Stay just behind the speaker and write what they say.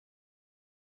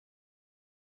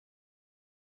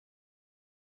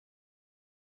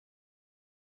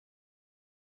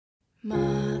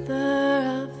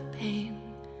Mother of pain,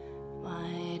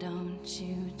 why don't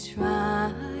you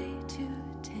try to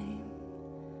tame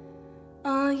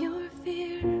all your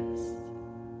fears,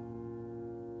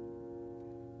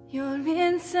 your insanities?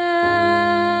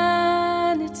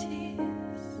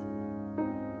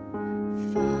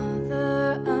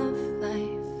 Father of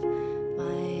life,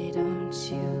 why don't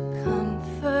you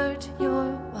comfort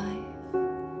your wife?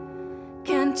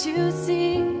 Can't you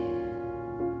see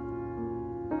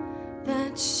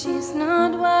that she's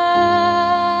not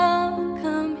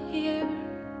welcome here?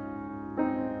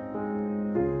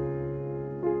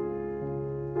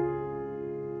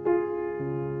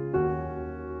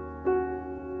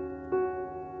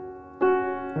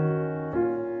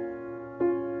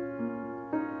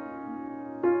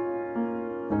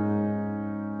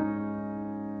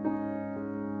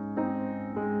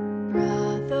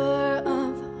 Brother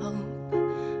of hope,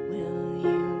 will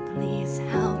you please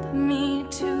help me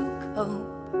to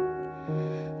cope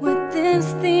with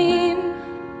this theme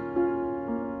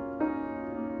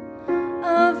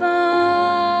of irony?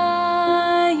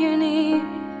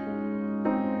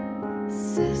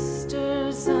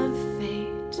 Sisters of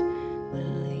fate,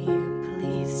 will you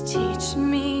please teach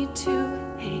me to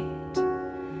hate?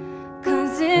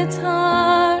 'Cause it's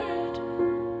hard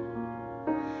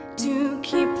to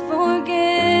keep forgiving,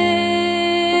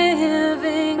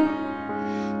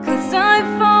 'cause I've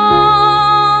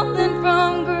fallen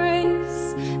from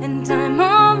grace and I'm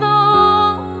all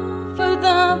over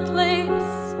the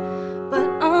place, but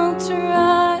I'll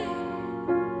try,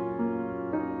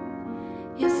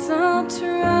 yes I'll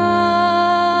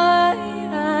try,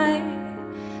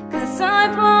 'cause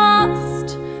I've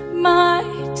lost my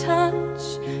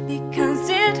touch because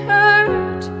it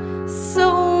hurt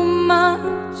so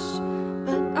much,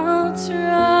 but I'll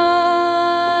try.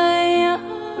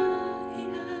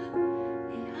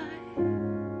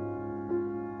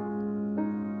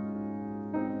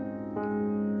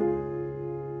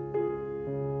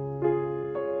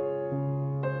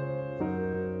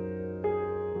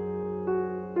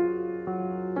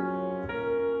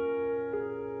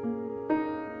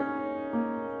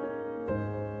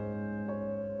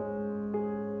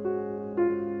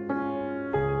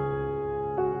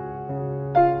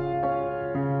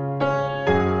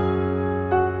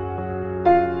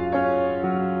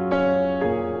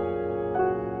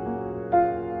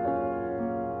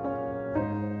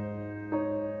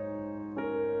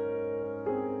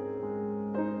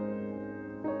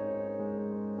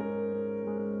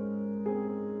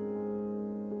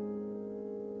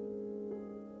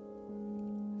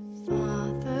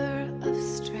 Father of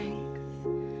strength,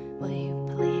 will you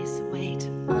please wait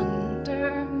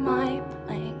under my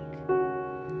plank?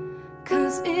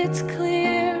 'Cause it's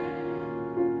clear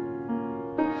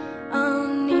I'll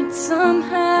need some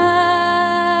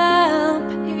help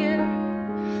here,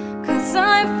 'cause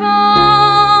I've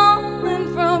fallen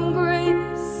from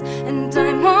grace and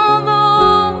I'm all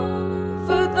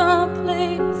over the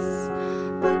place,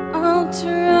 but I'll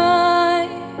try,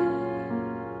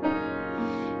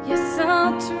 yes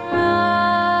I'll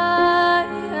try,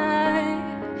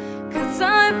 'cause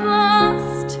I've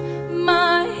lost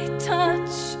my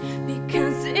touch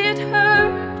because it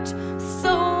hurt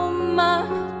so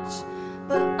much,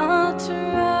 but I'll try.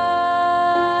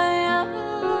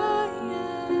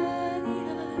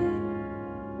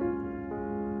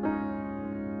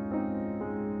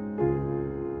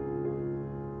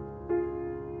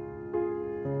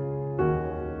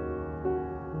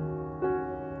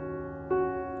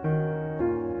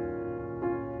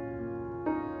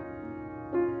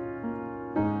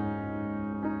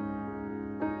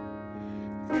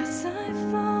 Cause I've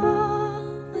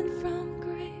fallen from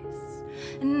grace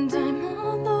and I'm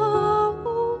all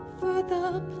over the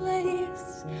place,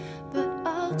 but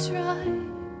I'll try,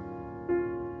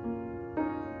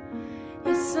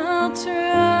 yes I'll try.